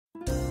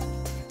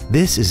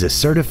This is a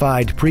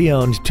certified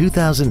pre-owned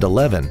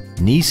 2011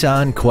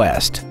 Nissan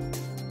Quest.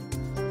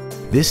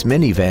 This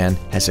minivan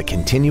has a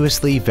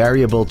continuously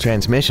variable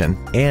transmission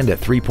and a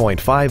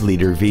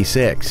 3.5-liter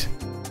V6.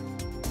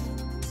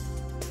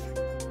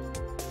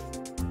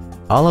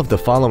 All of the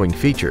following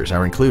features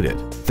are included: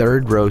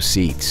 third-row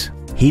seats,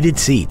 heated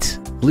seats,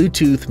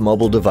 Bluetooth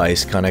mobile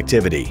device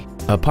connectivity,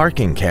 a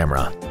parking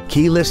camera,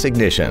 keyless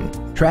ignition,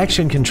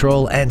 traction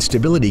control and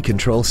stability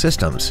control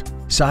systems,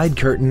 side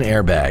curtain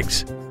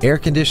airbags, air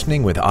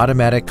conditioning with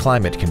automatic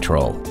climate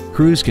control,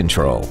 cruise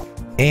control,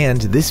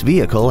 and this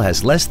vehicle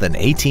has less than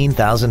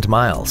 18,000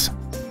 miles.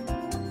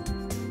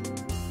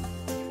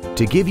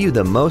 To give you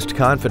the most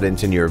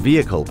confidence in your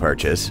vehicle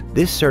purchase,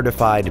 this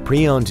certified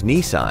pre-owned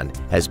Nissan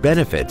has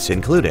benefits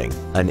including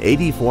an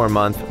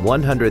 84-month,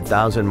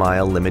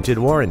 100,000-mile limited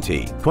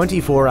warranty,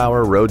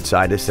 24-hour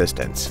roadside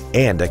assistance,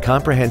 and a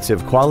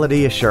comprehensive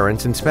quality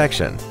assurance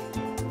inspection.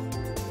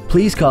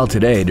 Please call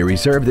today to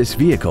reserve this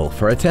vehicle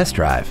for a test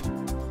drive.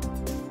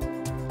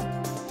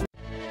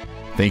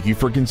 Thank you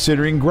for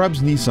considering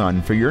Grubbs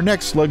Nissan for your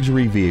next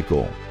luxury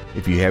vehicle.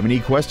 If you have any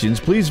questions,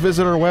 please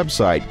visit our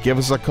website, give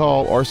us a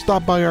call, or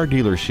stop by our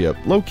dealership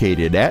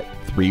located at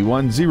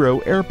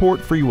 310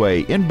 Airport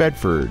Freeway in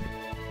Bedford.